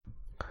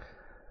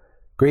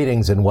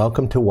Greetings and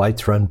welcome to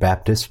Whites Run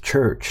Baptist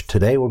Church.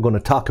 Today we're going to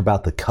talk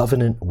about the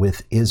covenant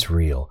with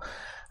Israel.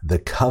 The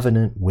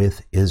covenant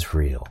with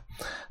Israel.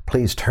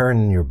 Please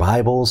turn your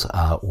Bibles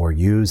or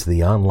use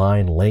the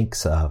online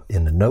links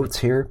in the notes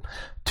here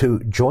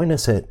to join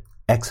us at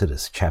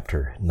Exodus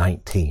chapter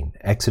 19.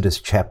 Exodus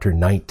chapter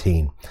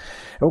 19.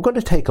 And we're going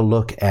to take a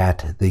look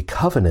at the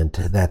covenant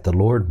that the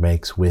Lord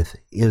makes with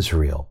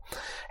Israel.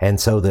 And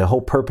so the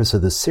whole purpose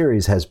of this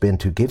series has been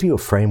to give you a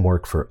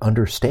framework for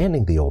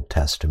understanding the Old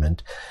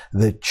Testament,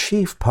 the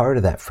chief part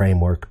of that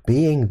framework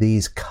being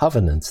these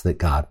covenants that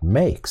God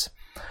makes.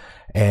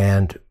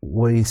 And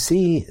we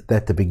see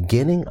that the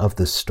beginning of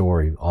the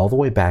story, all the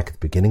way back at the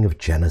beginning of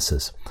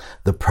Genesis,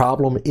 the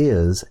problem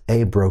is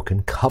a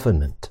broken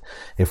covenant.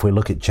 If we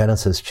look at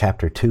Genesis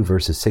chapter 2,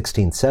 verses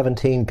 16,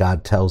 17,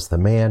 God tells the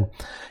man,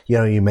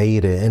 you may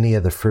eat any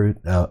of the fruit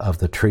of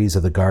the trees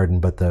of the garden,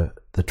 but the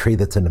tree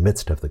that's in the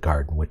midst of the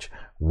garden, which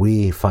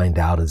we find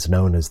out is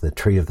known as the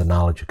tree of the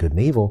knowledge of good and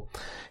evil.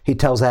 He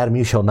tells Adam,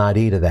 you shall not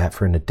eat of that,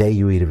 for in the day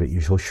you eat of it,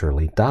 you shall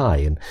surely die.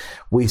 And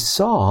we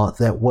saw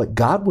that what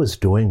God was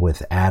doing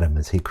with Adam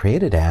is he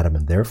created Adam,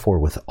 and therefore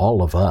with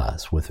all of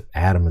us, with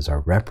Adam as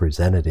our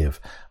representative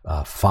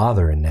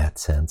father in that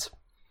sense,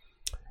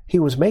 he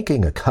was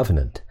making a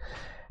covenant.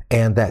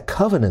 And that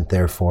covenant,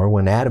 therefore,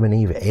 when Adam and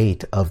Eve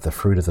ate of the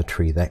fruit of the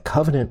tree, that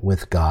covenant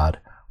with God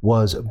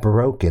was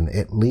broken,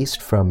 at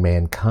least from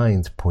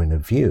mankind's point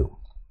of view.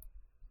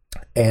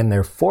 And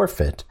their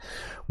forfeit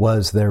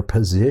was their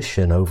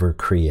position over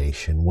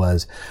creation,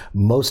 was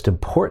most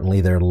importantly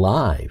their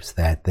lives,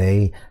 that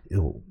they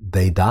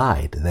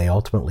died. They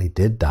ultimately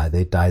did die.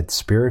 They died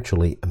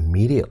spiritually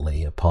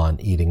immediately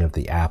upon eating of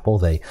the apple.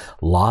 They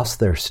lost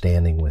their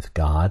standing with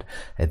God,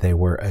 and they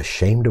were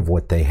ashamed of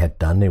what they had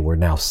done. They were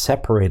now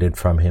separated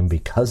from Him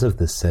because of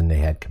the sin they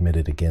had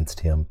committed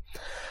against Him.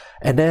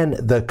 And then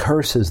the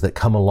curses that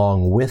come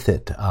along with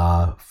it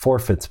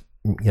forfeits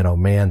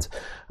man's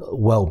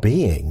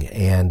well-being,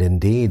 and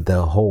indeed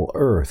the whole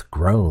earth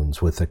groans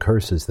with the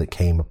curses that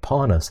came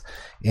upon us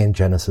in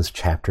Genesis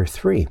chapter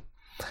 3.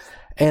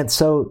 And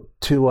so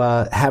to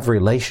have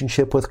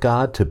relationship with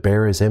God, to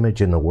bear His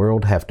image in the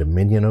world, have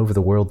dominion over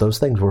the world, those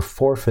things were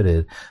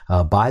forfeited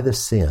by the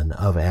sin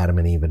of Adam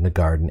and Eve in the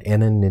garden.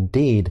 And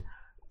indeed,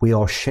 we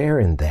all share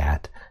in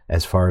that,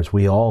 as far as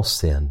we all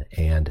sin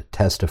and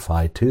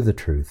testify to the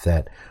truth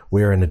that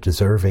we are in a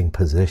deserving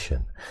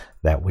position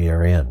that we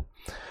are in.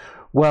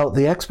 Well,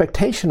 the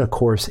expectation, of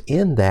course,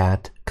 in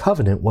that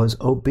covenant was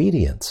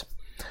obedience.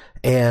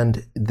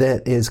 And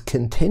that is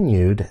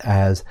continued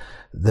as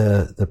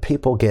the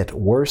people get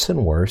worse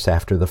and worse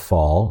after the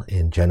fall.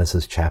 In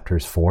Genesis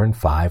chapters 4 and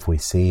 5, we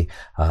see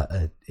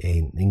an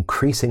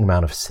increasing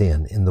amount of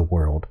sin in the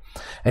world.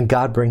 And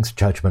God brings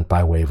judgment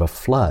by way of a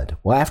flood.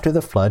 Well, after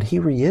the flood, He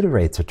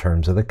reiterates the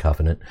terms of the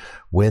covenant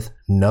with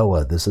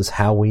Noah. This is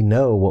how we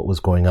know what was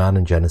going on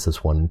in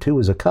Genesis 1 and 2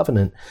 is a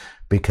covenant,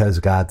 because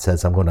God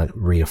says, I'm going to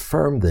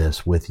reaffirm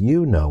this with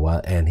you,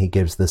 Noah, and He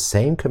gives the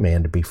same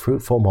command to be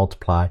fruitful,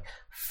 multiply,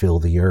 fill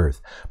the earth.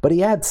 But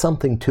He adds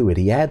something to it.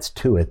 He adds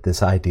to it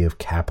this idea of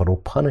capital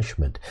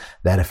punishment,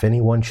 that if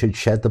anyone should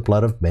shed the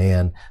blood of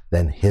man,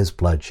 then his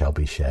blood shall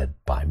be shed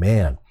by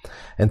man.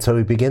 And so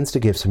He begins to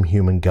give some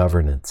human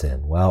governance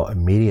in. Well,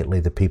 immediately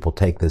the people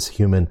take this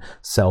human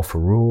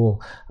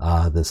self-rule,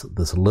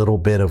 this little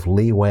bit of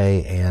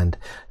leeway, and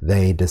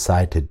they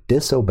decide to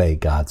disobey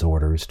God's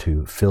orders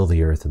to fill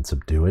the earth and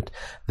subdue it.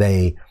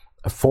 They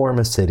form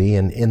a city,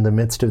 and in the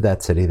midst of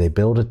that city, they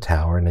build a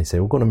tower, and they say,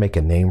 we're going to make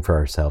a name for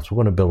ourselves. We're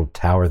going to build a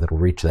tower that will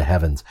reach the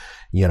heavens.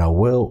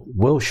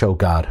 We'll show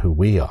God who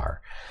we are.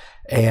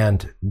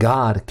 And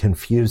God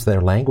confused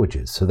their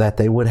languages so that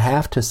they would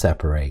have to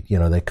separate.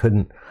 They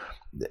couldn't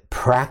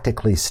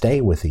practically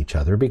stay with each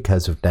other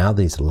because of now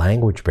these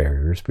language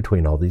barriers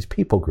between all these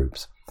people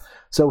groups.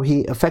 So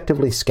He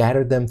effectively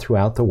scattered them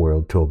throughout the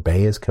world to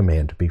obey His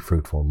command to be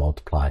fruitful and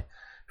multiply,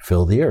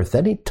 fill the earth.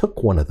 Then He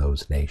took one of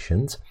those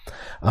nations,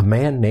 a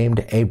man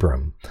named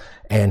Abram,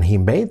 and He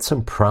made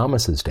some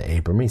promises to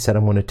Abram. He said,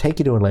 I'm going to take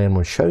you to a land, I'm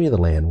going to show you the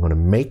land, I'm going to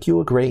make you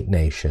a great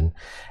nation,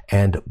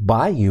 and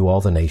by you all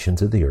the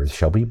nations of the earth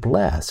shall be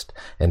blessed,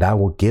 and I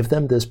will give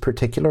them this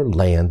particular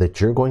land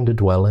that you're going to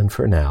dwell in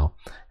for now,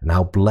 and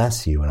I'll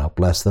bless you, and I'll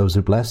bless those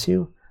who bless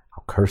you,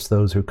 I'll curse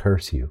those who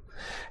curse you.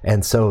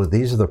 And so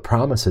these are the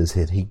promises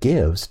that He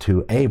gives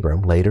to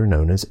Abram, later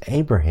known as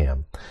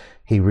Abraham.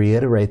 He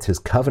reiterates His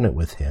covenant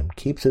with him,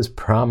 keeps His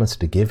promise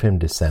to give him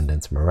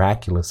descendants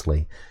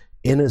miraculously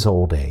in his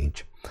old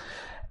age.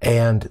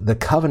 And the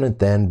covenant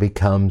then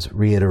becomes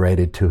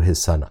reiterated to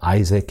his son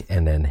Isaac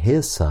and then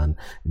his son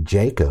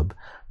Jacob.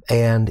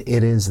 And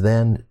it is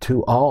then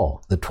to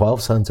all the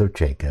 12 sons of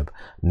Jacob,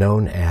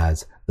 known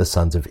as the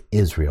sons of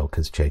Israel,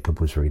 because Jacob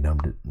was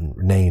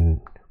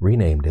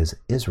renamed as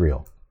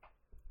Israel.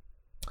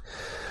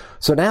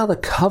 So now the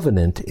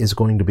covenant is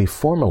going to be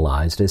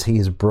formalized as He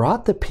has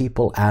brought the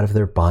people out of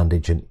their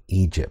bondage in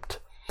Egypt.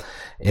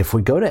 If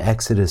we go to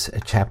Exodus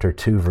chapter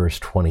 2, verse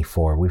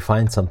 24, we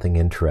find something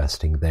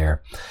interesting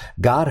there.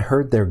 God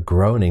heard their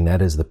groaning,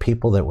 that is, the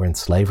people that were in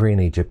slavery in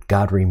Egypt.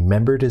 God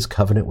remembered his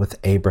covenant with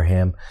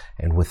Abraham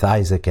and with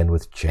Isaac and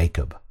with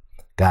Jacob.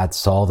 God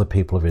saw the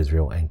people of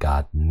Israel and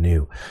God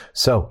knew.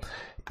 So,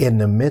 in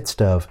the midst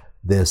of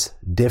this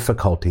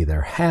difficulty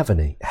they're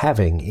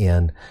having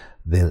in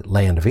the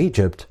land of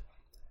Egypt,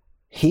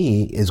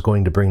 he is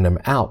going to bring them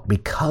out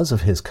because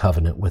of his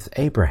covenant with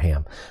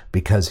Abraham,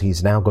 because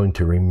he's now going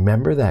to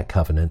remember that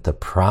covenant, the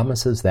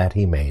promises that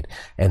he made,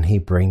 and he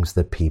brings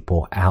the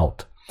people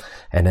out.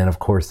 And then, of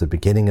course, the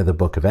beginning of the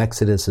book of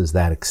Exodus is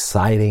that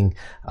exciting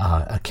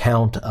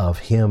account of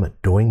him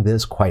doing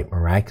this, quite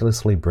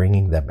miraculously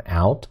bringing them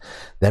out.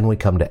 Then we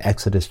come to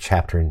Exodus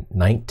chapter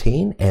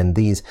 19, and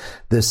this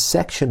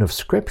section of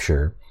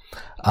Scripture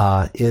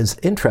is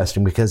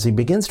interesting because he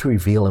begins to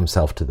reveal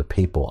himself to the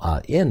people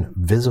in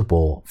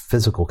visible,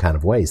 physical kind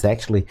of ways. They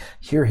actually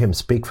hear him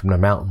speak from the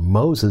mountain.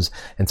 Moses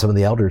and some of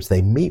the elders,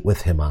 they meet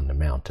with him on the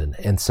mountain.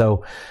 And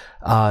so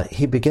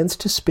he begins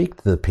to speak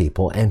to the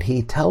people, and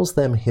he tells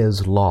them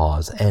his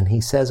laws, and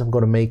he says, I'm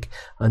going to make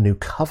a new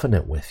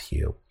covenant with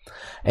you.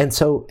 And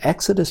so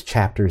Exodus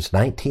chapters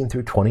 19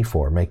 through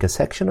 24 make a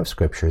section of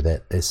Scripture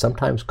that is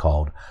sometimes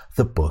called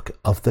the Book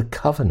of the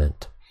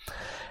Covenant.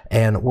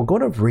 And we're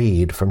going to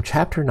read from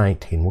chapter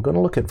 19. We're going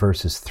to look at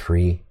verses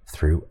 3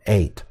 through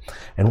 8.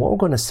 And what we're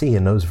going to see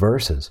in those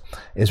verses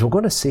is we're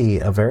going to see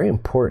a very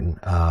important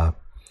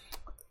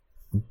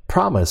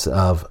promise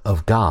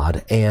of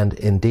God, and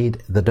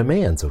indeed the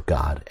demands of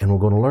God. And we're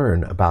going to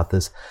learn about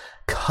this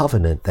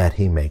covenant that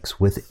he makes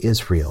with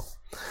Israel.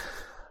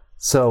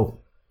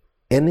 So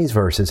in these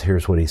verses,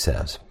 here's what he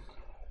says.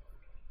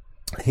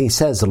 He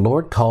says, the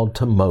Lord called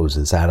to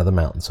Moses out of the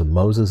mountain. So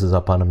Moses is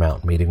up on a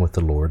mountain meeting with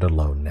the Lord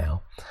alone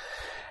now.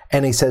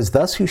 And he says,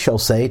 thus you shall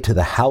say to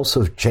the house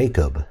of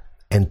Jacob,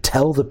 and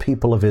tell the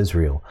people of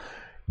Israel,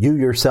 you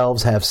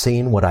yourselves have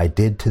seen what I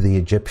did to the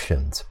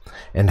Egyptians,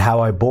 and how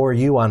I bore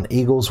you on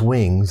eagle's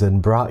wings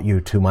and brought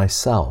you to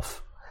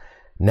myself.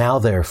 Now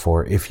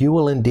therefore, if you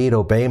will indeed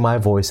obey my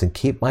voice and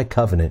keep my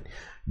covenant,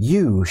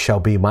 you shall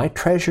be my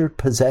treasured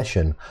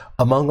possession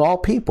among all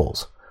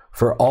peoples,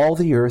 for all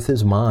the earth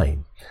is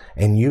mine,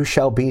 and you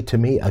shall be to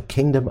me a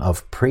kingdom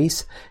of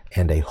priests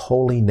and a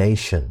holy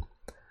nation.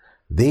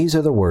 These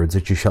are the words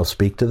that you shall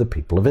speak to the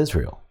people of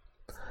Israel.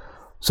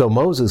 So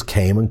Moses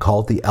came and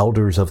called the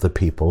elders of the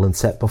people and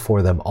set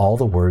before them all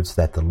the words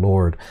that the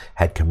Lord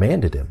had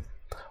commanded him.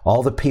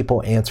 All the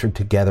people answered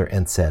together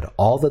and said,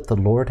 all that the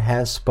Lord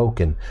has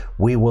spoken,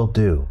 we will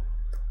do.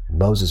 And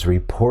Moses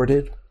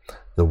reported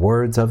the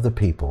words of the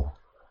people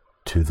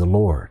to the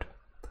Lord.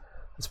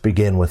 Let's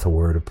begin with a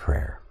word of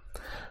prayer.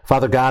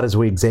 Father God, as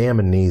we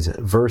examine these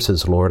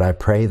verses, Lord, I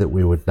pray that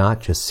we would not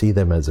just see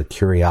them as a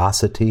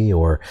curiosity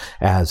or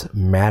as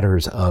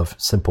matters of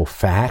simple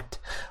fact.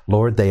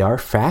 Lord, they are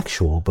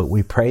factual, but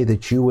we pray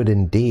that you would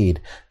indeed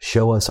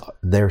show us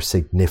their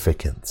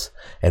significance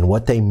and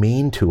what they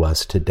mean to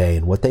us today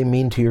and what they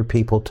mean to your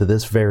people to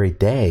this very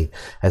day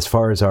as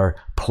far as our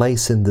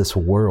place in this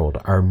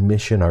world, our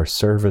mission, our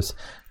service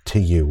to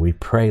you. We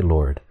pray,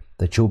 Lord,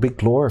 that you'll be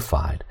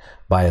glorified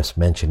by us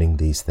mentioning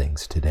these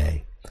things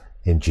today.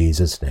 In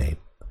Jesus' name,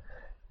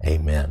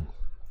 amen.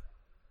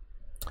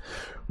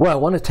 Well, I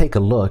want to take a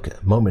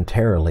look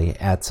momentarily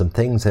at some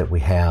things that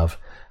we have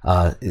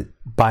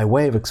by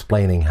way of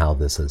explaining how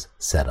this is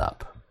set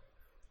up.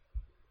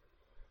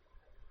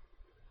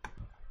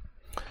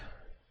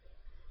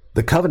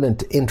 The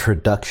covenant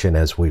introduction,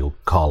 as we'll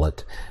call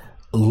it,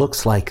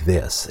 looks like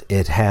this.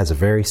 It has a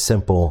very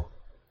simple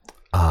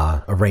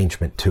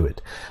arrangement to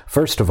it.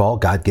 First of all,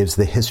 God gives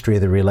the history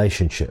of the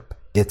relationship.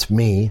 It's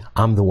me,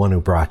 I'm the one who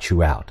brought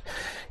you out.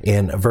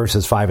 In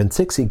verses 5 and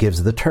 6, he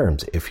gives the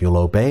terms. If you'll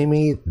obey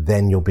me,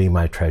 then you'll be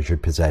my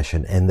treasured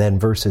possession. And then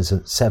verses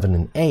 7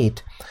 and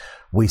 8,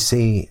 we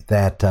see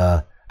that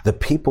the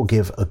people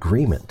give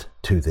agreement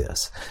to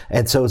this.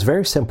 And so it's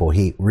very simple.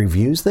 He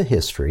reviews the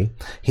history,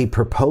 he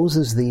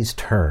proposes these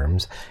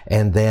terms,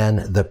 and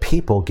then the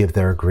people give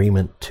their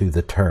agreement to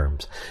the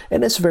terms.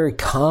 And it's a very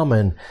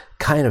common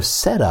kind of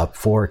setup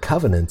for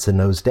covenants in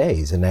those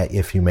days. And that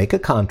if you make a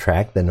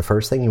contract, then the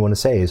first thing you want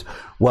to say is,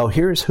 well,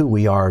 here's who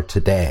we are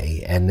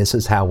today, and this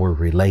is how we're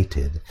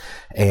related.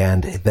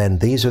 And then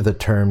these are the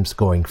terms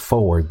going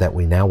forward that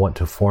we now want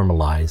to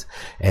formalize.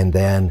 And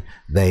then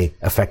they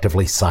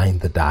effectively sign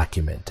the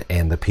document,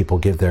 and the people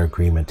give their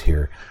agreement here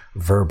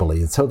verbally.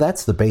 And so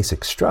that's the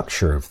basic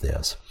structure of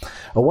this.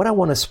 What I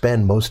want to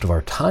spend most of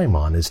our time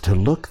on is to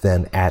look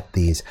then at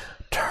these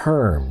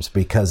terms,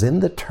 because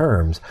in the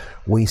terms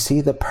we see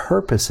the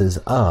purposes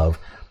of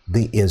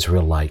the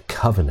Israelite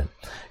covenant.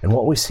 And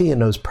what we see in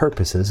those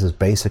purposes is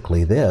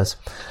basically this.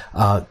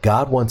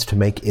 God wants to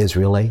make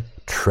Israel a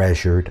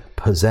treasured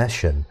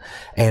possession.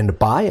 And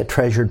by a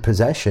treasured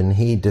possession,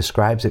 he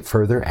describes it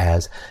further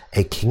as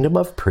a kingdom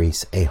of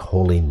priests, a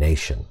holy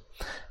nation.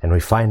 And we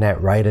find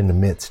that right in the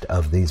midst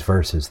of these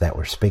verses that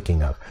we're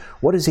speaking of.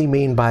 What does he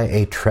mean by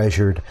a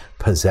treasured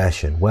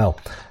possession? Well,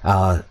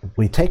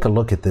 we take a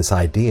look at this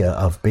idea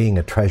of being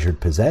a treasured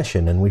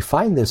possession, and we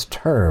find this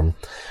term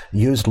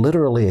used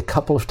literally a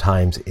couple of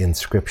times in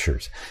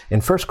scriptures. In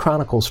 1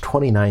 Chronicles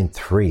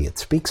 29:3, it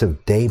speaks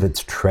of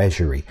David's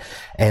treasury,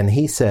 and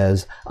he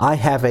says, I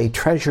have a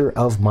treasure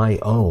of my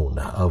own,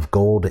 of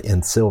gold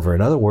and silver.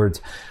 In other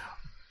words,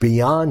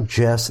 beyond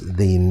just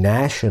the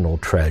national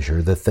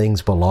treasure, the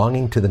things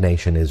belonging to the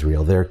nation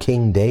Israel, their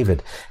King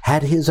David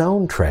had his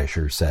own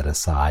treasure set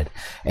aside.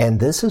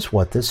 And this is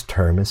what this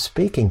term is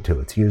speaking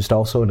to. It's used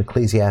also in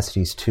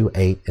Ecclesiastes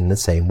 2:8 in the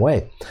same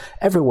way.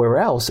 Everywhere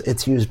else,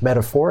 it's used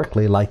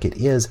metaphorically like it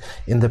is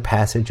in the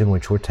passage in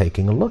which we're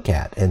taking a look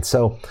at. And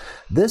so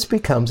this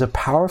becomes a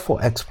powerful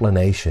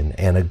explanation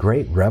and a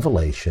great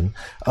revelation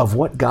of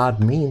what God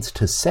means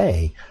to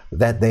say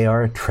that they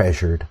are a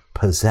treasured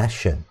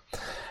possession.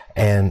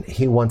 And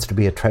he wants to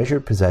be a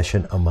treasured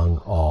possession among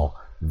all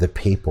the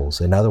peoples.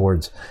 In other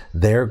words,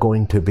 they're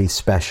going to be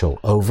special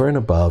over and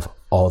above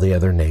all the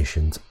other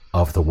nations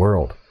of the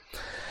world.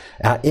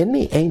 In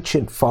the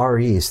ancient Far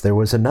East, there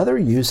was another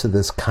use of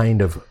this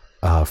kind of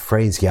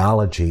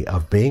phraseology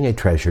of being a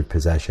treasured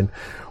possession,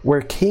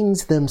 where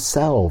kings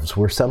themselves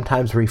were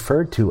sometimes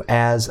referred to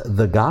as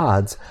the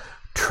god's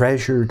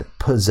treasured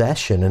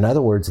possession. In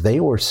other words,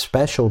 they were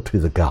special to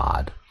the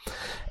god.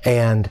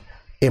 And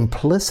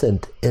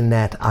implicit in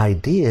that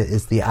idea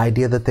is the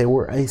idea that they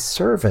were a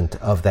servant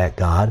of that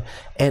God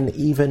and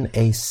even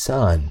a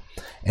son.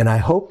 And I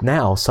hope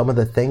now some of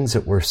the things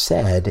that were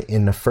said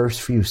in the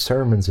first few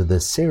sermons of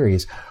this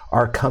series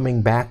are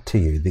coming back to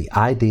you. The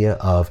idea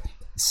of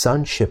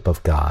sonship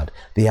of God,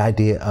 the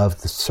idea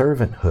of the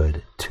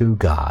servanthood to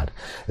God.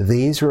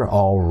 These are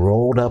all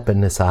rolled up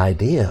in this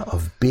idea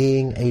of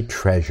being a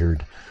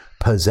treasured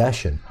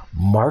possession,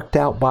 marked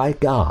out by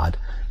God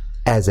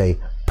as a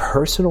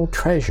personal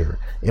treasure,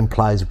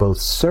 implies both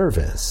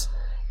service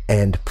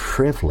and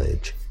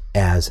privilege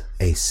as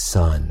a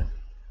son.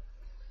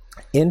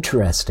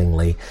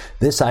 Interestingly,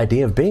 this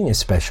idea of being a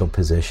special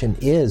position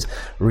is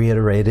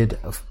reiterated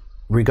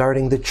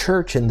regarding the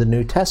church in the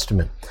New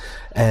Testament.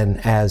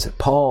 And as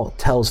Paul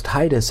tells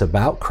Titus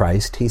about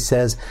Christ, he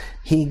says,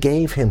 he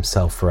gave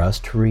himself for us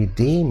to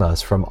redeem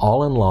us from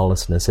all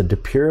unlawlessness and to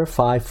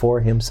purify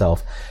for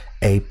himself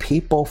a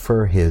people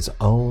for his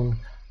own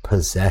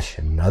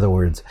possession. In other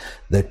words,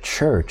 the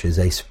church is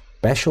a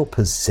special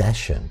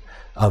possession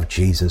of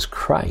Jesus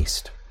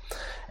Christ.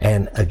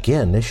 And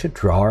again, this should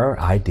draw our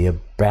idea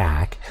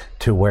back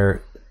to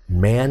where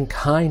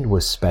mankind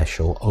was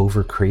special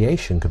over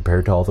creation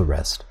compared to all the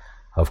rest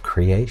of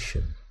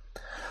creation.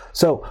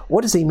 So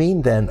what does he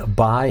mean then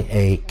by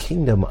a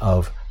kingdom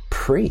of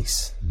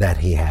priests that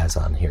he has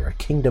on here? A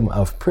kingdom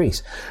of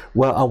priests.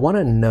 Well, I want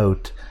to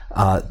note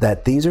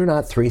that these are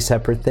not three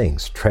separate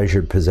things: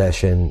 treasured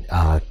possession,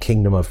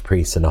 kingdom of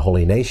priests, and a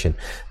holy nation.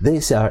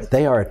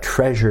 They are a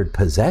treasured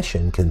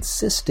possession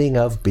consisting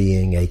of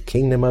being a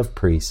kingdom of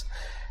priests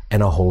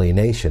and a holy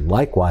nation.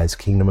 Likewise,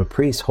 kingdom of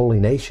priests, holy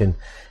nation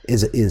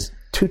is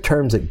two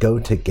terms that go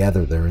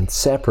together. They're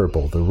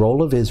inseparable. The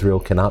role of Israel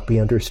cannot be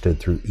understood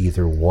through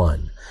either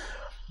one.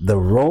 The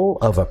role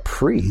of a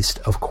priest,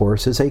 of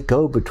course, is a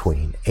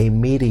go-between, a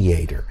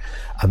mediator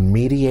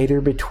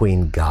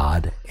between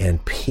God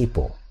and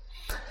people.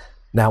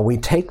 Now, we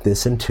take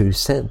this in two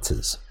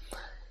senses.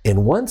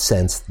 In one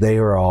sense,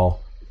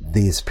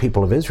 these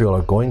people of Israel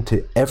are going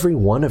to, every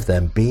one of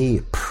them,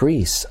 be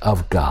priests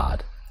of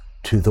God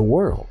to the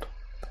world.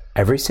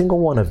 Every single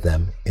one of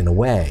them, in a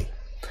way.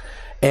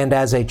 And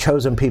as a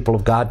chosen people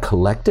of God,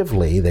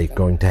 collectively, they're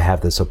going to have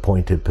this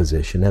appointed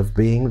position of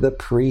being the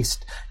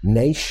priest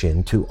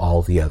nation to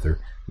all the other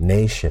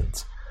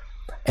nations.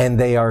 And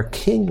they are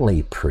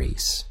kingly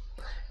priests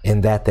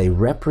in that they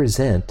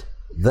represent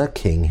the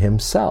king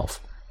himself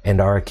and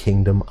are a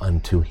kingdom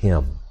unto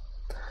him.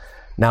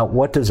 Now,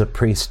 what does a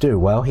priest do?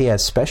 Well, he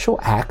has special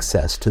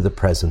access to the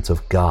presence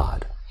of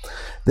God.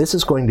 This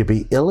is going to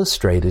be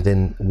illustrated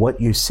in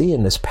what you see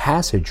in this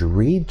passage.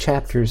 Read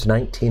chapters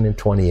 19 and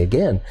 20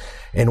 again.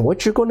 And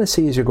what you're going to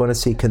see is you're going to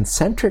see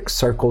concentric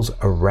circles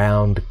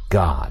around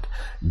God.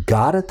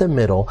 God at the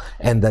middle,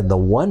 and then the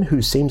one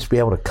who seems to be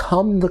able to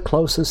come the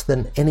closest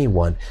than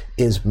anyone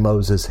is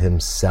Moses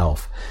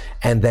himself.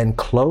 And then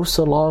close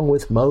along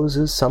with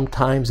Moses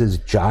sometimes is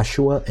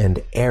Joshua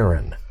and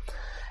Aaron.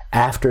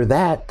 After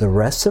that, the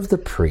rest of the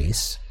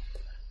priests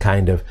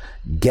kind of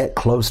get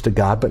close to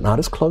God, but not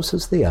as close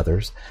as the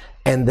others.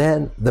 And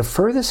then the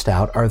furthest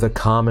out are the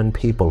common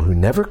people who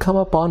never come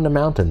up on the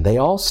mountain. They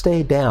all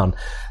stay down.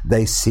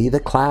 They see the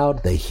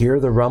cloud, they hear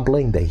the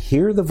rumbling, they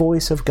hear the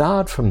voice of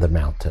God from the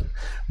mountain,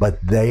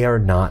 but they are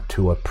not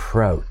to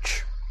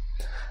approach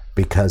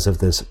because of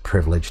this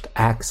privileged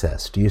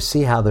access. Do you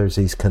see how there's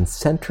these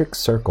concentric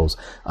circles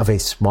of a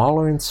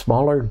smaller and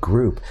smaller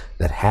group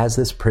that has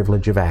this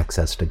privilege of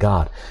access to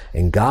God?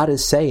 And God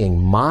is saying,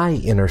 my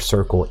inner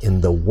circle in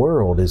the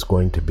world is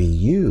going to be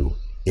you,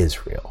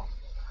 Israel.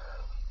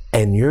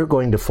 And you're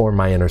going to form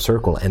my inner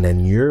circle, and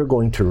then you're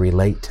going to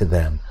relate to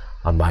them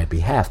on my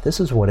behalf. This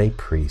is what a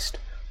priest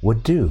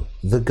would do,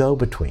 the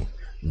go-between,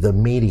 the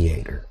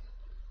mediator.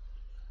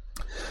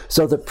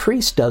 So the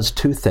priest does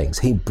two things.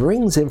 He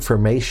brings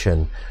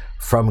information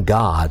from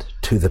God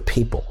to the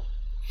people,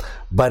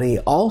 but he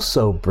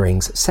also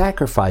brings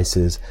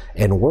sacrifices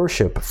and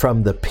worship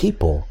from the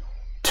people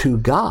to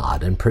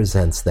God and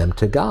presents them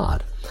to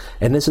God.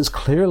 And this is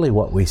clearly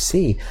what we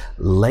see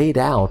laid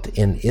out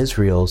in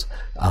Israel's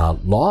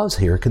laws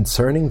here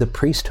concerning the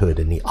priesthood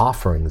and the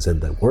offerings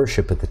and the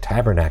worship at the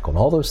tabernacle and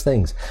all those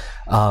things.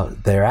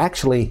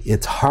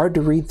 It's hard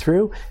to read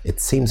through. It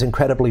seems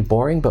incredibly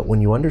boring, but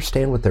when you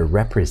understand what they're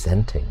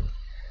representing,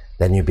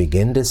 then you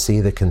begin to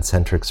see the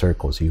concentric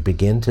circles. You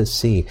begin to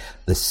see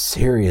the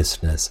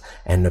seriousness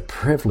and the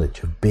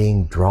privilege of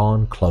being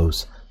drawn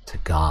close to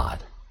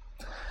God.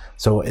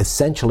 So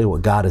essentially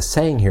what God is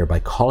saying here by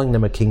calling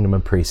them a kingdom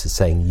of priests is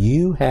saying,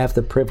 you have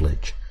the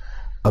privilege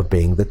of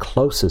being the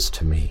closest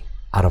to me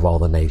out of all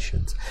the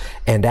nations.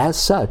 And as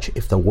such,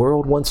 if the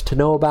world wants to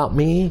know about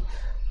me,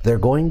 they're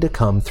going to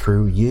come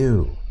through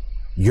you.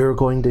 You're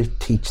going to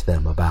teach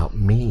them about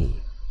me.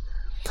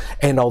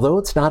 And although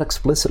it's not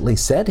explicitly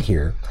said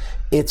here,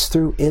 it's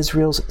through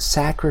Israel's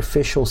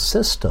sacrificial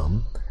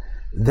system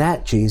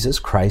that Jesus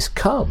Christ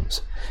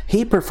comes.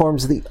 He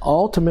performs the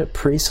ultimate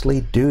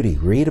priestly duty.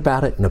 Read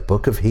about it in the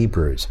book of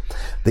Hebrews.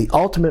 The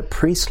ultimate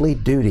priestly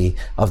duty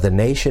of the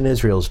nation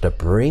Israel is to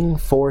bring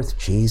forth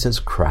Jesus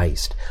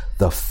Christ,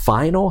 the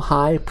final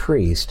high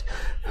priest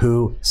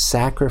who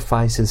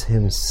sacrifices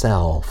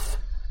himself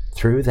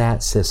through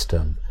that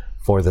system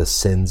for the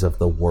sins of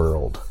the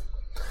world.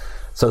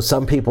 So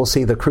some people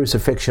see the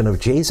crucifixion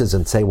of Jesus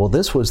and say, well,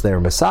 this was their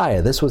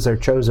Messiah. This was their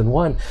chosen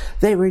one.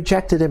 They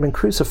rejected him and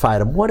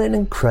crucified him. What an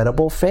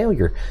incredible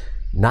failure.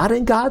 Not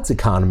in God's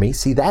economy.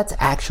 See, that's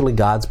actually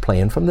God's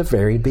plan from the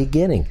very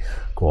beginning.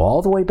 Go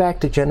all the way back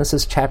to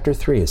Genesis chapter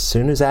 3. As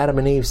soon as Adam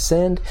and Eve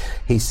sinned,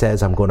 he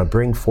says, I'm going to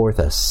bring forth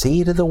a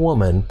seed of the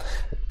woman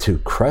to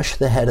crush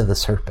the head of the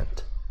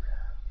serpent.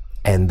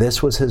 And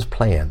this was his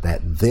plan,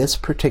 that this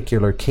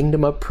particular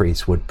kingdom of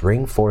priests would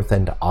bring forth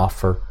and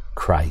offer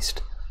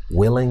Christ,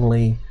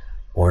 willingly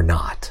or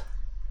not.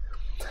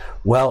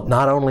 Well,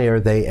 not only are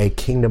they a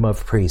kingdom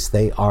of priests,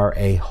 they are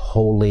a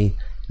holy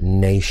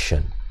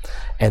nation.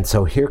 And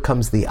so here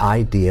comes the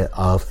idea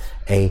of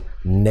a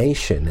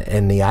nation.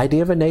 And the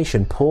idea of a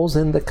nation pulls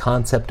in the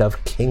concept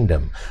of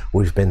kingdom.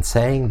 We've been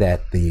saying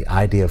that the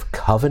idea of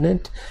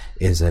covenant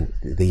is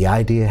the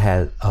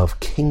idea of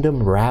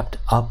kingdom wrapped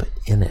up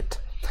in it,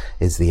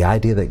 is the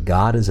idea that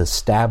God is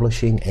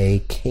establishing a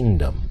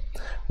kingdom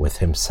with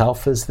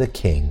himself as the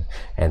king,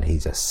 and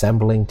he's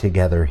assembling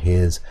together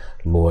his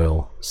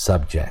loyal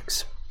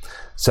subjects.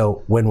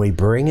 So when we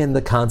bring in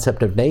the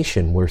concept of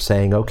nation, we're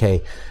saying,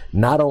 okay,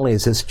 not only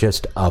is this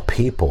just a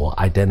people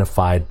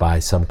identified by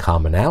some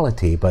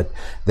commonality, but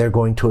they're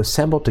going to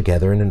assemble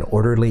together in an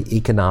orderly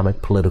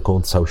economic, political,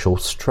 and social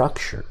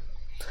structure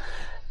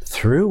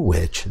through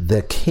which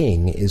the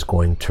king is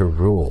going to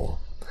rule.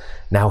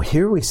 Now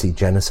here we see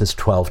Genesis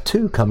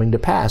 12:2 coming to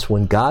pass.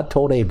 When God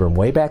told Abram,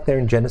 way back there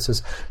in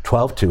Genesis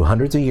 12:2,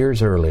 hundreds of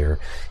years earlier,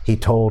 he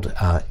told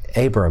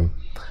Abram,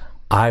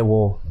 I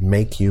will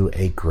make you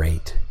a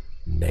great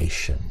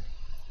nation.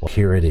 Well,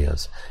 here it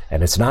is.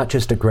 And it's not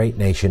just a great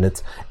nation,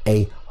 it's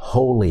a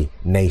holy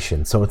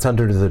nation. So it's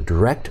under the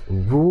direct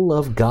rule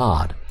of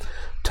God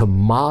to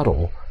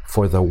model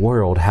for the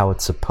world how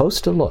it's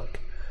supposed to look,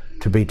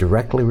 to be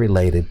directly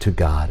related to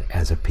God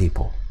as a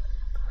people.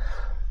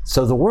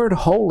 So the word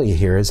holy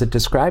here, as it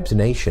describes a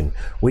nation,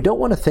 we don't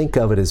want to think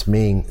of it as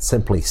being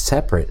simply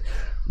separate.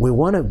 We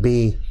want to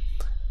be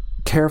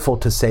careful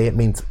to say it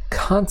means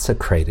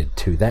consecrated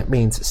to. That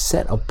means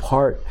set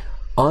apart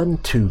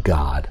unto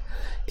God.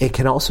 It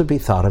can also be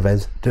thought of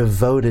as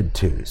devoted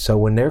to. So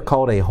when they're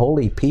called a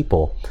holy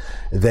people,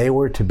 they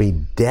were to be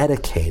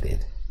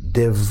dedicated,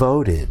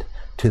 devoted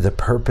to the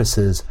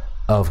purposes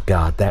of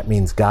God. That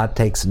means God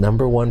takes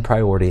number one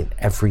priority in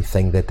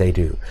everything that they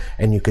do.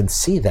 And you can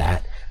see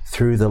that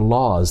through the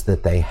laws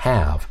that they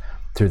have,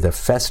 through the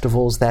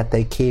festivals that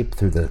they keep,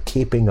 through the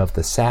keeping of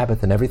the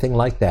Sabbath and everything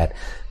like that.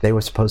 They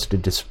were supposed to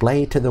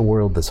display to the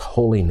world this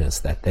holiness,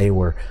 that they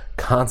were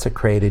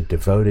consecrated,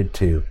 devoted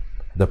to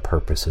the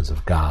purposes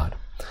of God.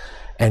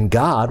 And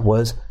God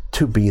was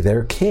to be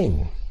their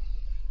king.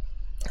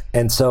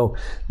 And so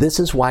this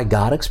is why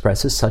God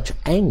expresses such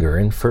anger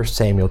in 1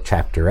 Samuel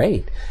chapter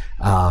 8,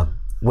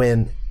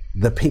 when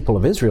the people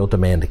of Israel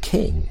demand a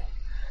king.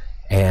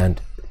 And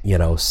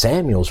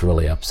Samuel's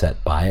really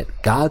upset by it.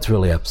 God's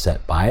really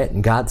upset by it.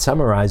 And God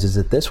summarizes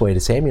it this way to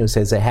Samuel. He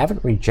says, they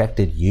haven't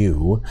rejected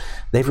you.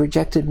 They've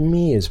rejected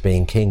me as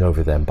being king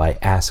over them by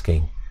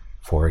asking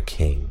for a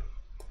king.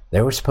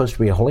 They were supposed to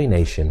be a holy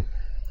nation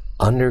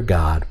under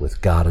God, with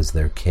God as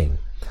their king.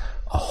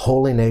 A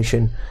holy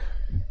nation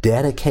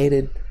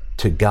dedicated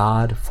to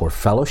God for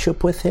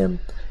fellowship with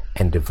him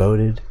and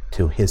devoted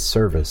to his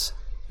service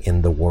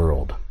in the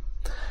world.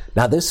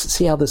 Now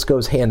see how this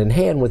goes hand in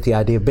hand with the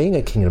idea of being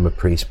a kingdom of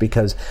priests,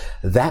 because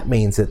that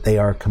means that they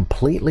are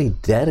completely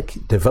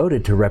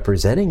devoted to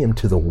representing him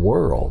to the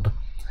world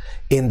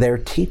in their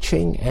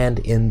teaching and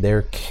in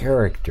their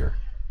character,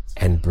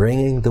 and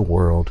bringing the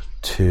world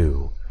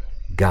to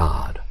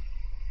God.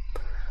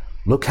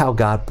 Look how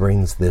God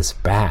brings this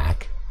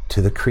back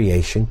to the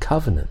creation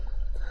covenant.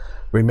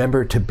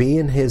 Remember, to be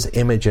in His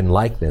image and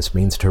likeness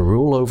means to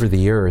rule over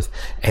the earth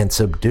and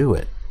subdue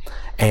it.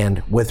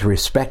 And with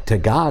respect to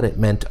God, it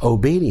meant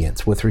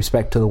obedience. With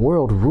respect to the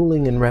world,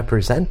 ruling and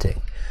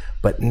representing.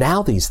 But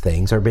now these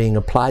things are being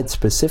applied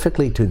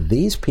specifically to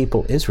these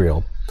people,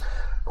 Israel,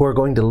 who are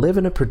going to live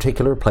in a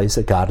particular place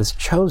that God has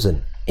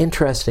chosen.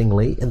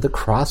 Interestingly, in the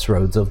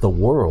crossroads of the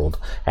world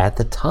at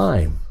the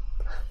time,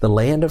 the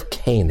land of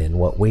Canaan,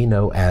 what we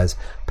know as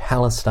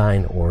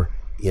Palestine or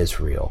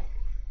Israel.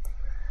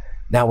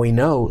 Now we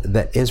know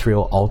that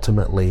Israel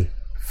ultimately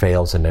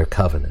fails in their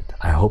covenant.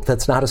 I hope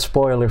that's not a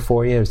spoiler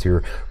for you as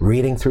you're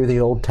reading through the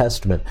Old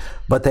Testament,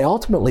 but they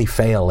ultimately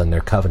fail in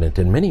their covenant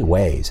in many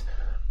ways.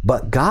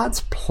 But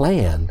God's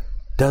plan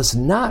does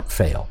not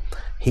fail.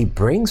 He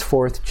brings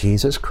forth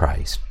Jesus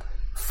Christ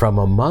from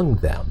among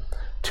them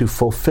to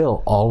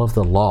fulfill all of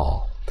the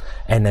law.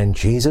 And then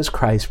Jesus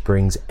Christ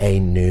brings a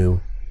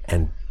new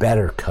and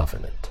better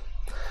covenant.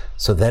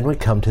 So then we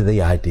come to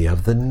the idea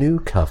of the new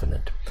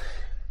covenant.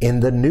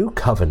 In the new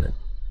covenant,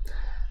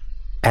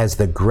 as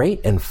the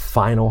great and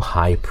final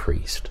high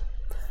priest,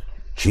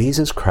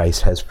 Jesus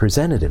Christ has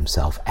presented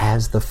Himself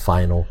as the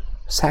final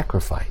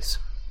sacrifice.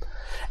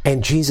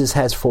 And Jesus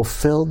has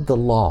fulfilled the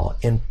law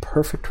in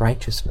perfect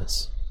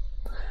righteousness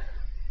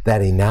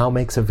that He now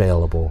makes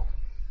available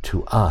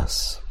to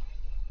us.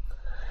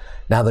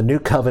 Now, the new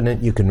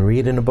covenant, you can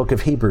read in the book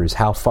of Hebrews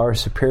how far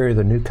superior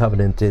the new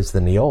covenant is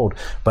than the old,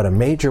 but a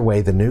major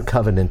way the new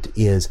covenant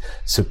is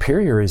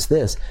superior is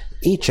this: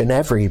 each and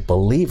every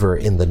believer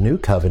in the new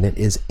covenant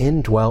is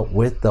indwelt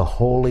with the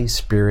Holy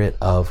Spirit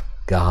of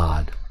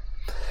God.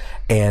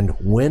 And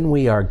when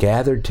we are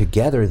gathered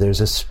together,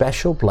 there's a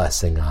special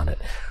blessing on it.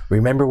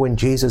 Remember when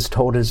Jesus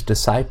told His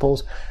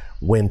disciples,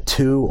 when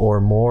two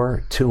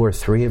or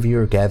three of you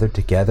are gathered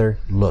together,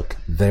 look,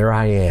 there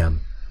I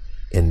am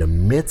in the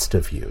midst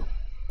of you.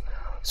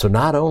 So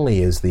not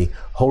only is the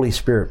Holy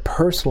Spirit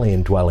personally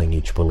indwelling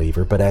each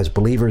believer, but as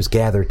believers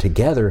gather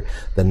together,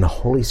 then the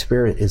Holy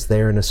Spirit is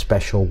there in a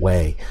special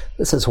way.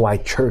 This is why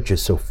church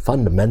is so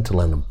fundamental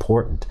and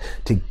important,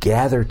 to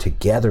gather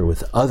together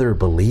with other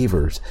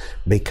believers,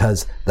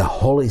 because the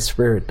Holy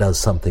Spirit does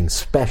something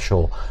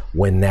special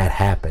when that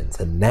happens.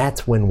 And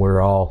that's when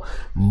we're all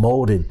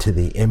molded to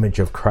the image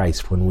of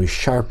Christ, when we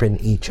sharpen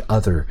each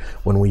other,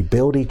 when we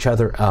build each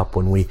other up,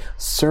 when we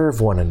serve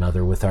one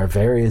another with our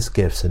various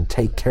gifts and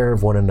take care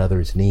of one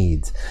another's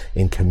needs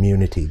in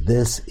community.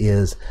 This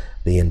is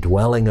the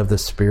indwelling of the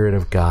Spirit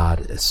of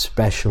God,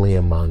 especially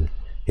among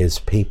His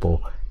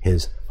people,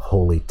 His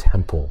holy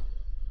temple.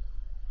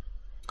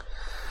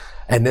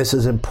 And this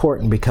is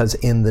important because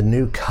in the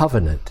new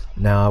covenant,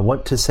 now I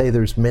want to say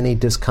there's many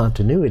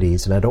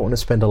discontinuities and I don't want to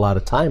spend a lot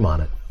of time on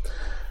it,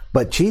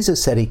 but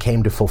Jesus said He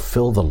came to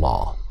fulfill the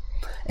law,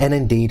 and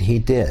indeed He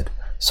did.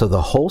 So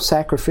the whole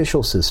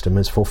sacrificial system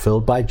is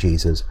fulfilled by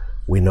Jesus.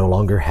 We no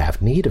longer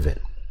have need of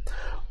it.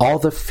 All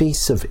the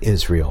feasts of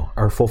Israel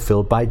are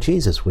fulfilled by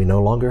Jesus. We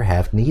no longer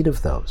have need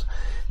of those.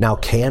 Now,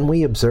 can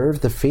we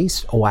observe the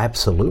feast? Oh,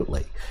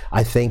 absolutely.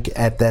 I think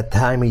at that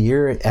time of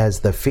year,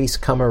 as the feasts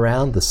come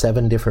around, the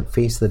 7 different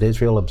feasts that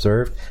Israel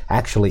observed,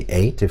 actually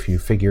 8 if you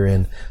figure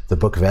in the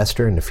book of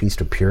Esther and the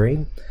Feast of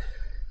Purim,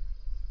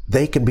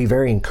 they can be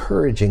very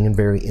encouraging and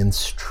very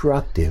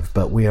instructive,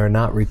 but we are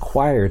not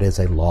required as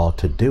a law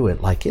to do it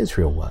like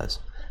Israel was,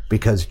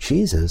 because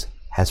Jesus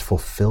has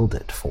fulfilled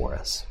it for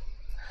us.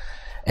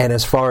 And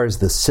as far as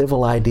the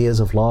civil ideas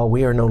of law,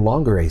 we are no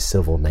longer a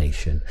civil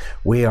nation.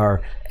 We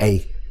are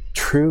a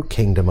true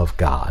kingdom of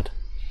God.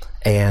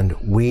 And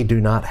we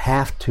do not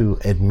have to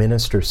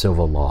administer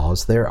civil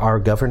laws. There are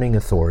governing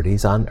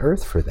authorities on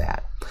earth for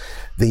that.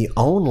 The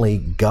only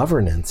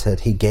governance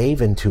that He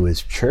gave into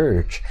His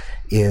church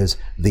is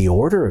the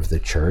order of the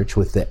church,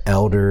 with the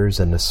elders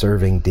and the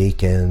serving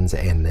deacons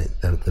and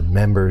the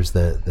members,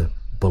 the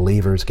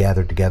believers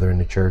gathered together in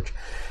the church.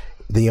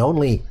 The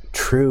only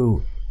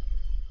true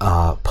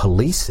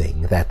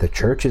policing that the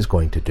church is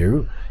going to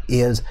do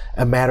is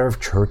a matter of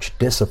church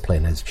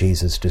discipline, as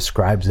Jesus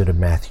describes it in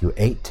Matthew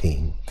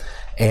 18,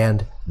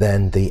 and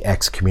then the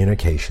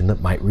excommunication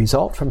that might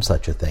result from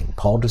such a thing.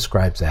 Paul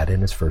describes that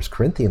in his 1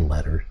 Corinthian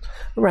letter,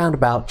 around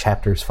about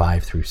chapters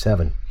 5 through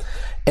 7.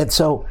 And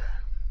so,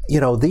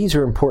 these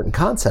are important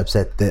concepts,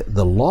 that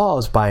the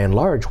laws, by and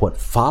large, what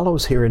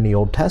follows here in the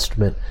Old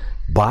Testament,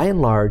 by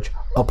and large,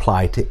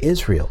 apply to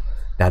Israel.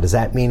 Now, does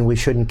that mean we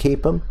shouldn't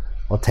keep them?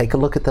 Well, take a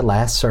look at the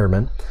last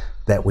sermon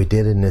that we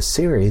did in this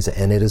series,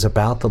 and it is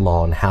about the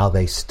law and how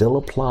they still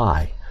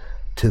apply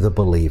to the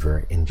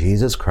believer in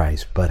Jesus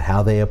Christ, but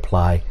how they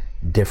apply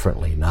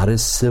differently, not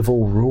as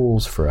civil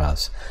rules for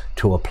us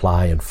to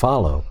apply and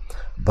follow,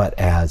 but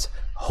as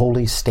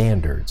holy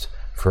standards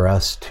for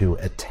us to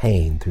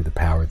attain through the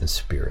power of the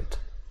Spirit.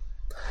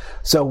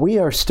 So we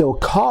are still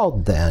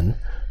called then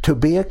to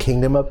be a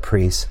kingdom of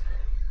priests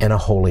and a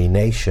holy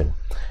nation.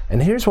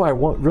 And here's why I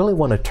really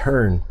want to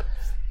turn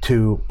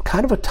to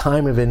kind of a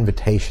time of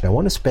invitation. I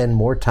want to spend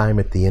more time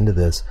at the end of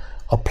this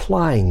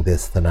applying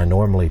this than I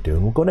normally do.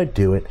 And we're going to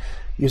do it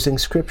using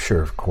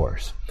Scripture, of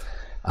course.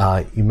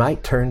 You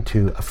might turn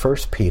to 1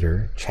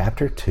 Peter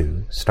chapter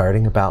 2,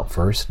 starting about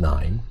verse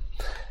 9.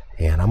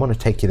 And I'm going to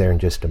take you there in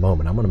just a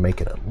moment. I'm going to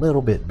make it a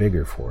little bit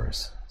bigger for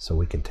us so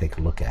we can take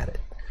a look at it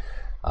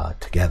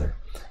together.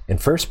 In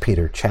 1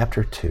 Peter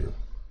chapter 2,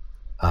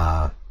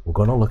 we're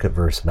going to look at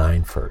verse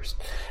 9 first.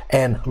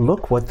 And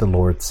look what the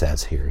Lord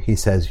says here. He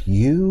says,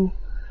 you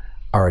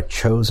are a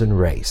chosen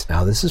race.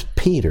 Now, this is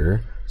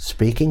Peter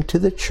speaking to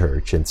the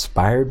church,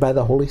 inspired by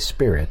the Holy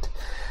Spirit.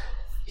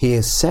 He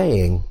is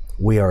saying,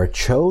 we are a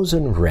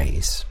chosen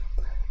race,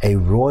 a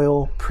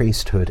royal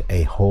priesthood,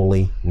 a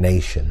holy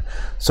nation.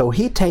 So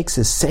he takes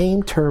the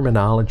same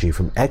terminology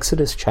from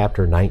Exodus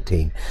chapter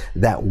 19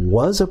 that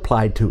was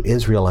applied to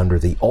Israel under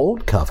the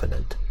old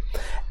covenant,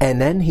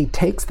 and then he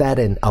takes that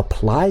and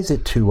applies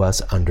it to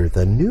us under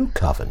the new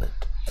covenant.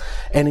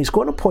 And he's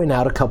going to point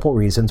out a couple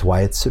reasons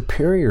why it's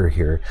superior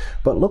here.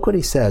 But look what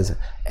he says,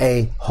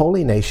 a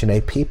holy nation,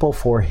 a people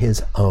for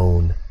his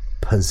own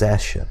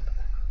possession.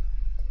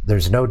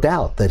 There's no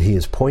doubt that he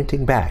is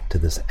pointing back to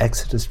this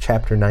Exodus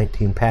chapter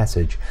 19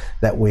 passage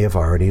that we have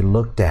already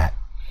looked at.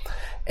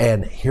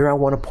 And here I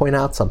want to point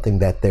out something,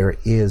 that there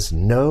is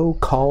no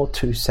call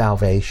to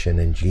salvation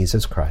in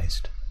Jesus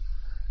Christ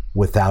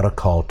without a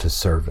call to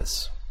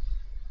service.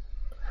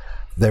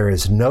 There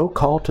is no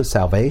call to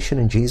salvation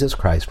in Jesus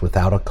Christ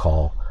without a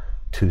call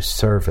to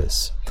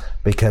service.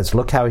 Because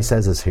look how he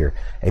says this here,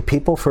 a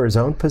people for his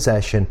own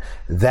possession,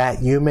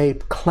 that you may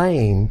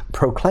proclaim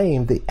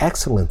the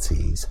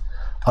excellencies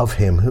of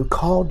him who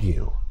called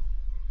you.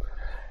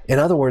 In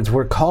other words,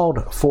 we're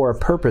called for a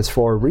purpose,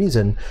 for a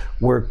reason.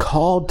 We're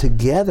called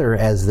together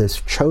as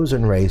this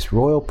chosen race,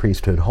 royal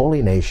priesthood,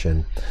 holy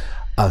nation,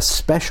 a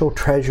special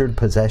treasured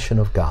possession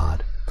of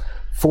God,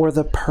 for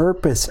the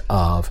purpose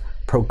of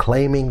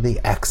proclaiming the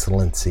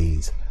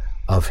excellencies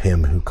of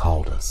him who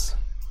called us.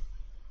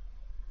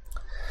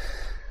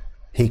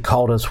 He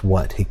called us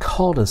what? He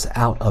called us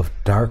out of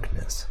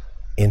darkness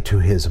into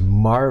his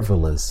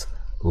marvelous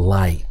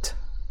light.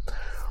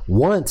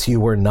 Once you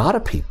were not a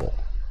people,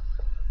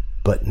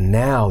 but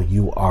now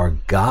you are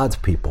God's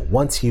people.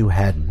 Once you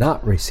had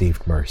not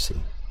received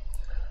mercy,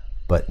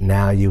 but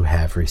now you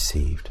have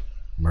received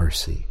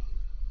mercy.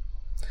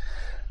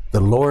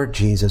 The Lord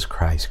Jesus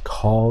Christ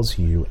calls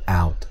you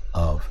out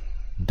of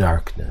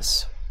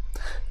darkness,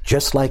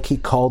 just like he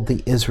called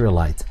the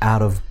Israelites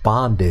out of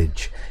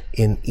bondage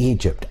in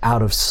Egypt,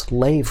 out of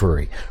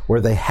slavery,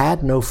 where they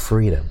had no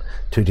freedom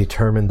to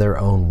determine their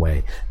own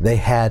way. They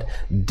had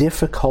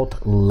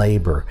difficult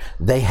labor.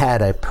 They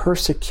had a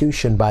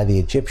persecution by the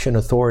Egyptian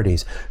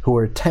authorities who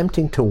were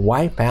attempting to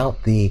wipe out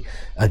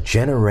a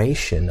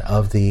generation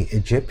of the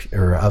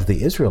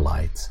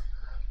Israelites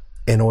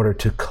in order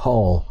to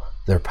cull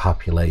their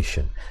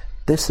population.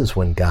 This is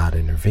when God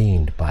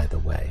intervened, by the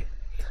way,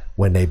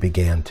 when they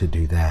began to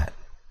do that.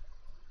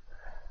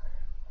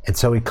 And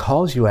so he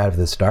calls you out of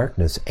this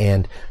darkness,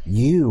 and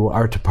you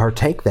are to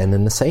partake then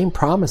in the same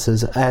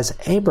promises as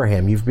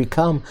Abraham. You've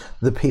become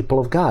the people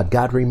of God.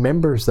 God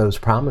remembers those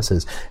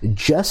promises.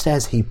 Just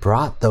as he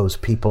brought those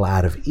people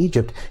out of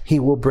Egypt, he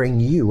will bring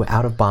you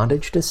out of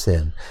bondage to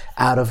sin,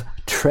 out of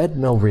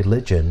treadmill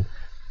religion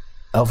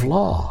of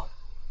law,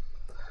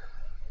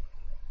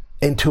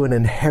 into an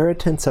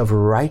inheritance of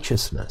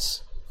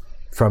righteousness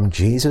from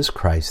Jesus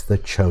Christ, the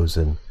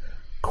chosen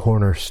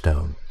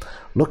cornerstone.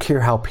 Look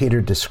here how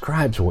Peter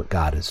describes what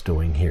God is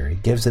doing here. He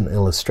gives an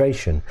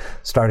illustration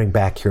starting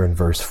back here in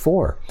verse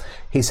 4.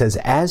 He says,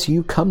 as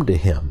you come to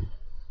him,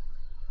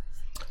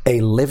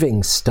 a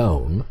living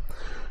stone,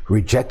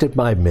 rejected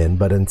by men,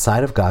 but in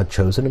sight of God,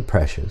 chosen and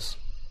precious.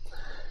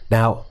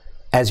 Now,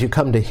 as you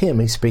come to him,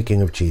 he's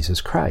speaking of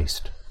Jesus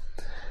Christ.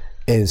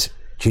 Is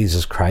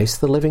Jesus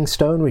Christ the living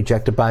stone,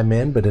 rejected by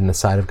men, but in the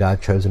sight of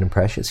God, chosen and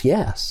precious?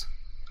 Yes.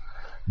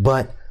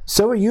 But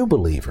so are you,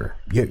 believer.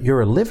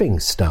 You're a living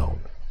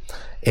stone.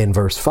 In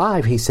verse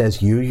 5, he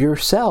says, you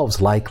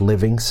yourselves, like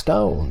living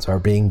stones, are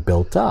being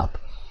built up.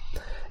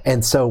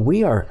 And so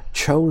we are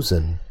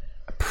chosen,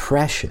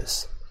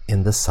 precious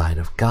in the sight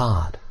of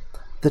God,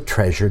 the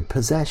treasured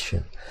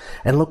possession.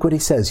 And look what he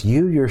says,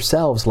 you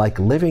yourselves, like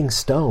living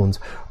stones,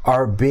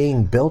 are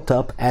being built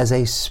up as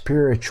a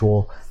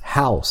spiritual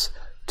house,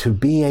 to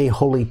be a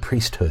holy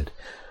priesthood,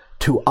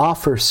 to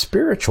offer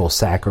spiritual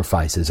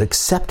sacrifices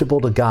acceptable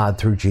to God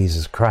through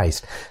Jesus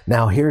Christ.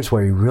 Now here's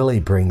where he really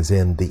brings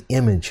in the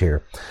image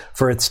here.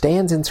 For it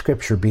stands in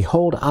Scripture,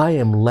 behold, I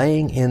am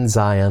laying in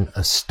Zion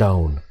a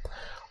stone,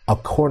 a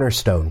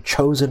cornerstone,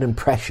 chosen and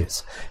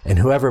precious, and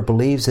whoever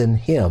believes in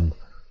him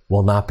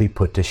will not be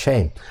put to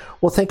shame.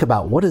 Well, think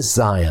about, what is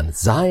Zion?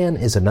 Zion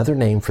is another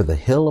name for the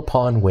hill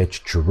upon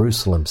which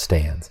Jerusalem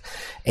stands.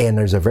 And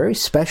there's a very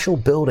special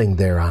building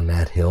there on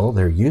that hill.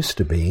 There used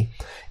to be.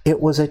 It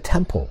was a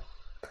temple.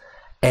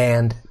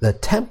 And the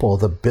temple,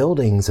 the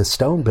buildings, the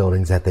stone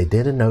buildings that they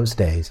did in those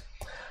days,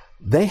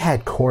 they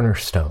had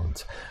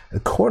cornerstones. A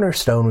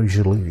cornerstone was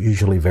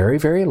usually very,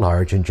 very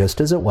large, and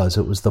just as it was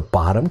the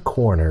bottom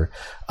corner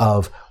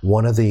of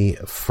one of the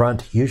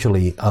front,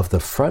 usually of the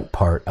front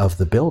part of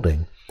the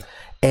building.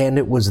 And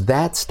it was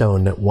that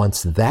stone that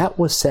once that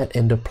was set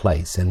into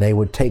place, and they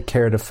would take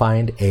care to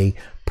find a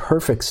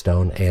perfect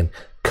stone and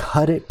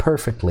cut it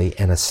perfectly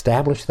and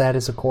establish that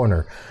as a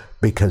corner,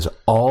 because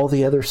all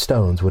the other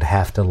stones would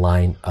have to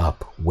line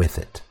up with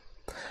it.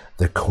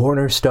 The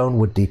cornerstone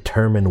would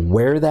determine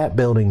where that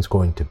building's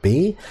going to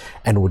be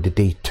and would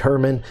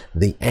determine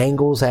the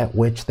angles at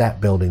which that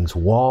building's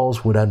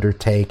walls would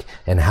undertake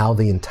and how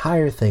the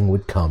entire thing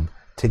would come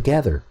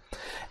together.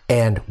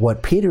 And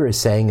what Peter is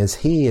saying is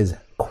he is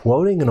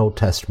quoting an Old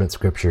Testament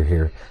scripture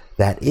here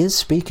that is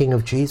speaking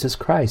of Jesus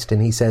Christ.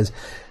 And he says,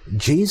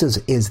 Jesus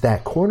is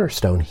that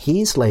cornerstone.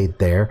 He's laid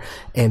there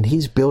and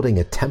he's building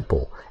a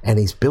temple, and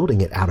he's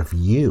building it out of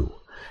you.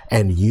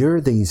 And you're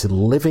these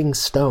living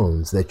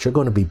stones that you're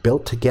going to be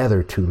built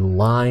together to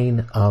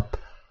line up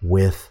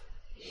with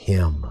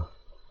him.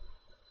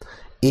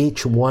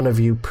 Each one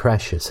of you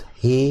precious.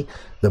 He,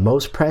 the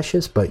most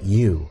precious, but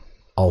you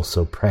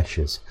also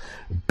precious.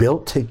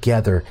 Built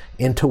together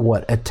into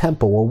what? A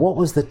temple. Well, what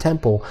was the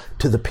temple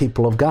to the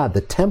people of God?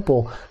 The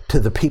temple to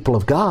the people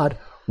of God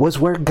was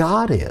where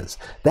God is.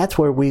 That's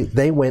where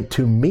they went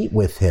to meet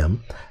with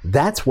him.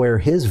 That's where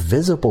his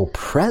visible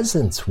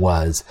presence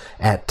was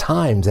at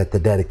times at the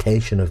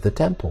dedication of the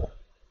temple.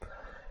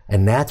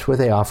 And that's where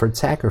they offered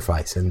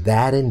sacrifice. And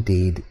that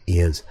indeed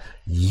is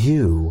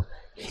you,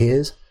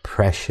 his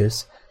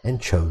precious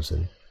and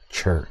chosen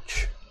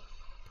church.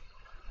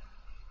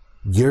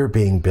 You're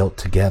being built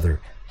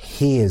together.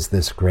 He is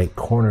this great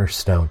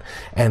cornerstone.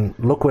 And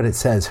look what it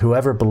says,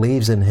 whoever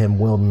believes in him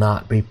will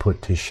not be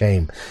put to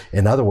shame.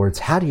 In other words,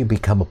 how do you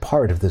become a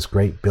part of this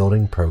great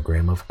building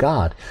program of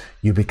God?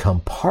 You become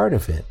part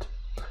of it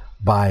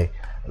by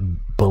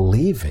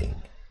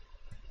believing.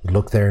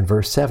 Look there in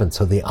verse 7.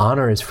 So the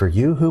honor is for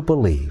you who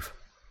believe.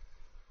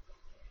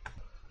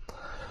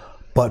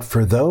 But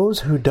for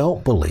those who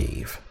don't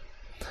believe,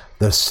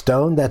 the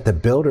stone that the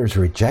builders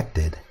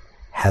rejected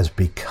has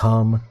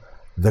become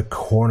the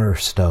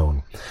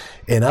cornerstone.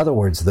 In other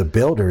words, the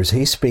builders,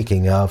 he's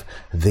speaking of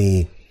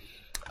the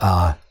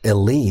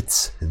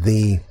elites,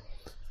 the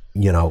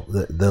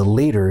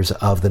leaders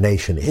of the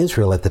nation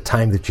Israel at the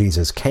time that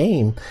Jesus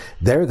came.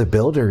 They're the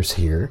builders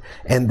here,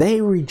 and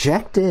they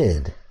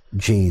rejected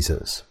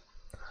Jesus.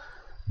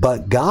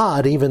 But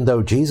God, even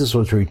though Jesus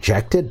was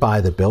rejected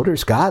by the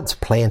builders, God's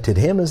planted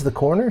him as the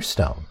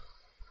cornerstone.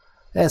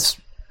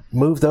 Let's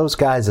move those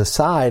guys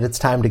aside. It's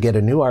time to get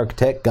a new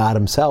architect, God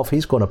himself.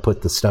 He's going to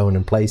put the stone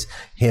in place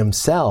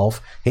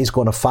himself. He's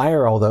going to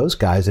fire all those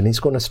guys, and he's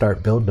going to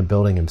start building a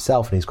building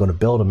himself, and he's going to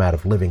build them out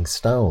of living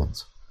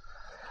stones.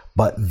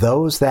 But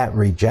those that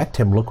reject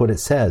him, look what it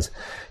says.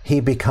 He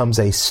becomes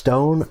a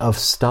stone of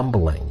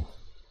stumbling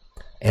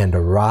and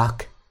a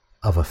rock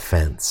of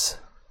offense.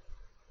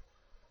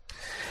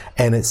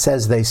 And it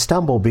says they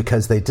stumble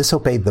because they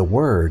disobeyed the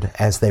word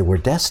as they were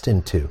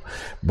destined to.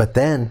 But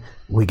then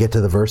we get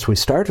to the verse we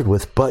started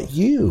with, but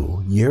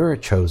you're a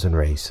chosen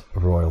race, a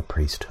royal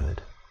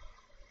priesthood.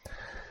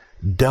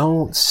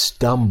 Don't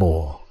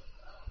stumble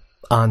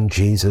on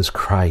Jesus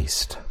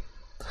Christ.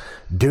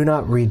 Do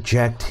not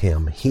reject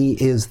him. He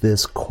is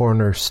this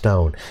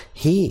cornerstone.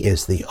 He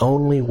is the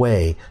only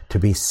way to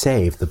be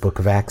saved. The book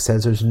of Acts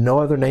says there's no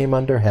other name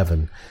under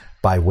heaven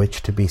by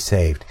which to be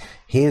saved.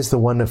 He is the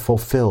one that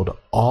fulfilled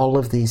all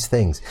of these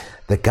things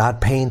that God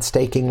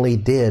painstakingly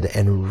did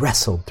and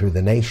wrestled through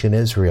the nation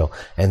Israel,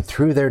 and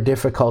through their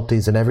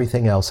difficulties and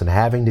everything else and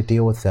having to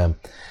deal with them.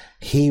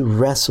 He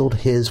wrestled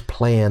his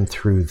plan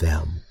through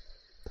them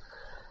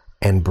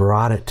and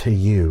brought it to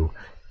you.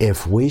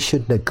 If we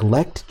should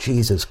neglect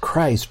Jesus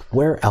Christ,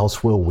 where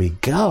else will we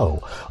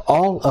go?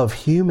 All of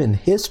human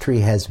history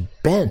has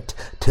bent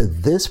to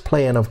this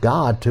plan of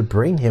God to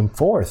bring him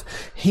forth.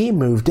 He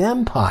moved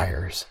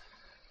empires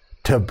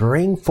to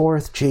bring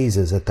forth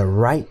Jesus at the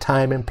right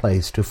time and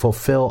place to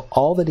fulfill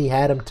all that he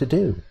had him to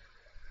do.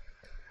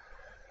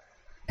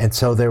 And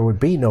so there would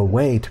be no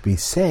way to be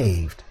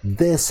saved.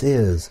 This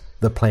is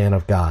the plan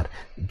of God.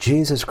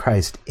 Jesus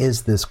Christ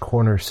is this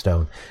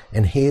cornerstone,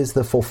 and he is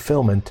the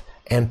fulfillment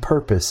and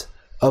purpose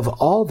of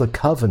all the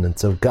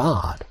covenants of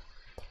God,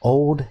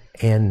 old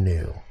and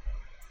new.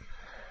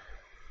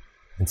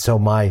 And so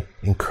my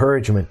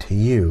encouragement to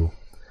you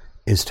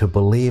is to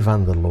believe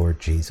on the Lord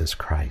Jesus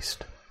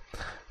Christ.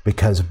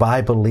 Because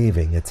by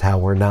believing, it's how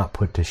we're not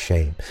put to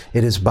shame.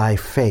 It is by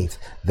faith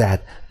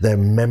that the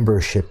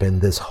membership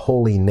in this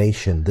holy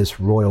nation, this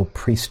royal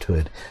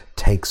priesthood,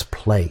 takes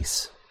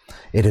place.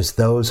 It is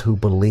those who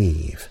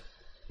believe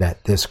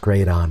that this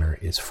great honor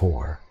is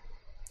for.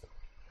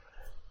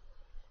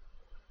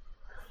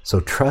 So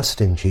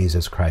trust in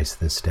Jesus Christ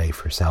this day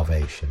for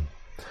salvation.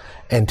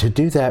 And to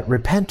do that,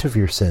 repent of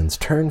your sins.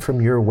 Turn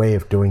from your way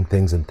of doing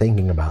things and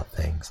thinking about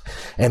things.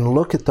 And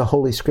look at the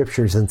Holy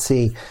Scriptures and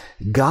see,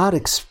 God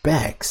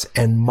expects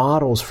and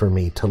models for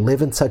me to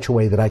live in such a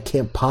way that I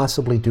can't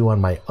possibly do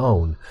on my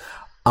own.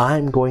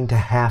 I'm going to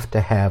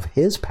have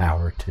his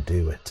power to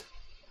do it.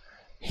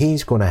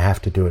 He's going to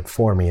have to do it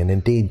for me. And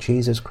indeed,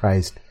 Jesus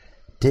Christ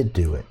did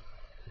do it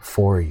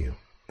for you.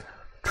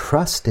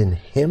 Trust in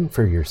Him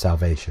for your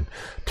salvation,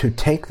 to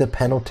take the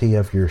penalty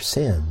of your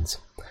sins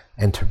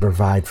and to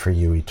provide for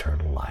you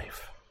eternal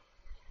life.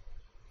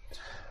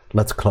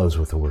 Let's close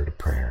with a word of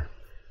prayer.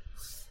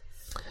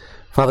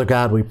 Father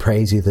God, we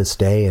praise you this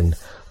day. And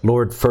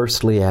Lord,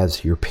 firstly,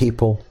 as your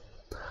people,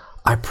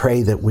 I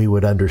pray that we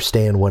would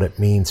understand what it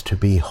means to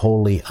be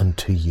holy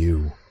unto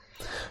you,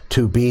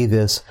 to be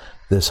this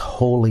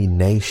holy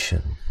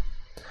nation,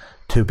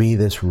 to be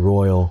this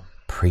royal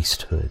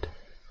priesthood.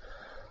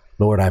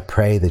 Lord, I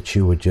pray that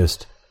you would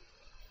just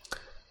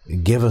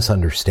give us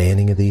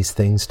understanding of these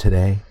things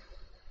today.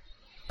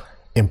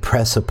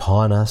 Impress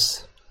upon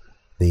us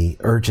the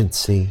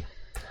urgency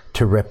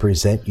to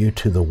represent you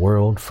to the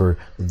world, for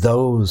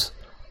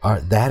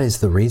that is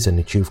the reason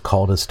that you've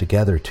called us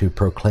together, to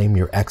proclaim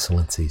your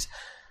excellencies.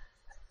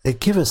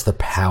 Give us the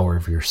power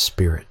of your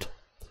Spirit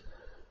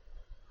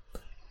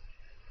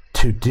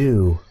to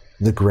do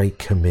the Great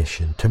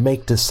Commission, to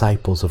make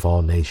disciples of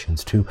all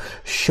nations, to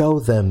show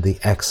them the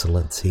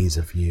excellencies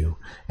of you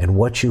and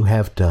what you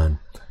have done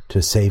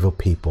to save a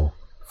people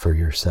for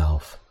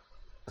yourself.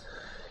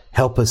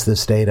 Help us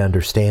this day to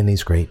understand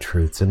these great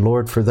truths. And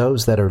Lord, for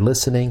those that are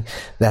listening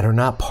that are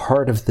not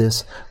part of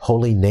this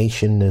holy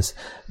nation, this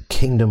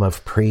kingdom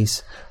of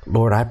priests,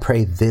 Lord, I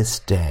pray this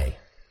day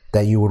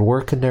that you would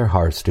work in their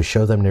hearts to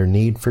show them their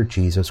need for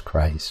Jesus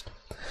Christ,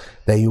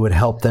 that you would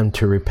help them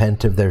to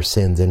repent of their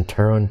sins and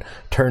turn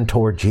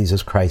toward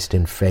Jesus Christ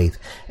in faith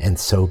and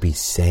so be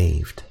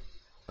saved.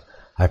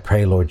 I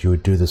pray, Lord, you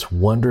would do this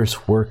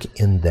wondrous work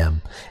in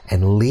them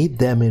and lead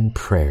them in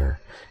prayer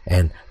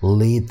and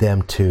lead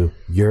them to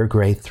your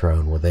great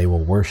throne where they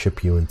will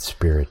worship you in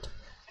spirit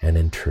and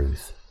in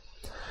truth.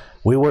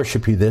 We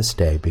worship you this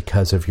day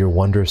because of your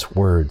wondrous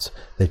words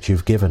that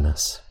you've given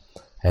us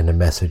and the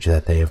message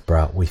that they have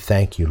brought. We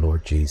thank you,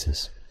 Lord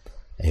Jesus.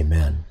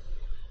 Amen.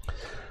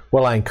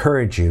 Well, I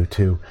encourage you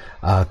to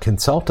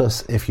consult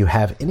us if you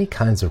have any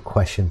kinds of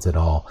questions at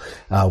all.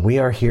 We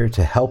are here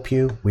to help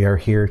you. We are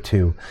here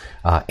to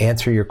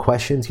answer your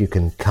questions. You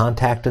can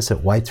contact us at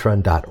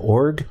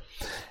whitesrun.org,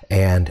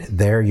 and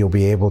there you'll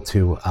be able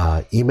to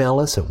email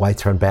us at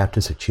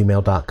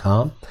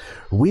whitesrunbaptist@gmail.com.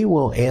 We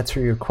will answer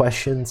your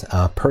questions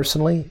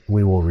personally.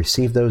 We will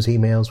receive those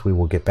emails. We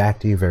will get back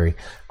to you very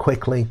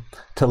quickly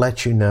to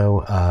let you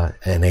know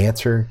an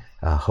answer,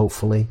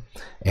 hopefully,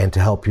 and to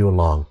help you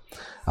along.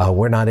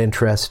 We're not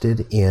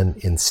interested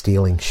in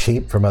stealing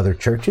sheep from other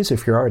churches.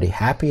 If you're already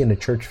happy in the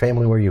church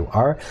family where you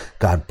are,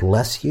 God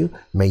bless you.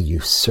 May you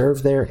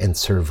serve there and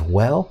serve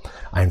well.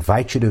 I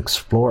invite you to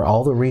explore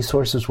all the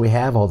resources we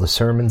have, all the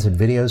sermons and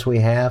videos we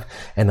have,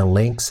 and the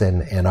links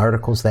and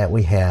articles that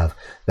we have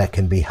that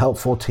can be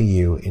helpful to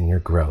you in your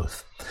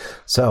growth.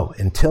 So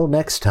until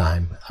next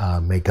time,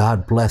 may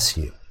God bless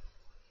you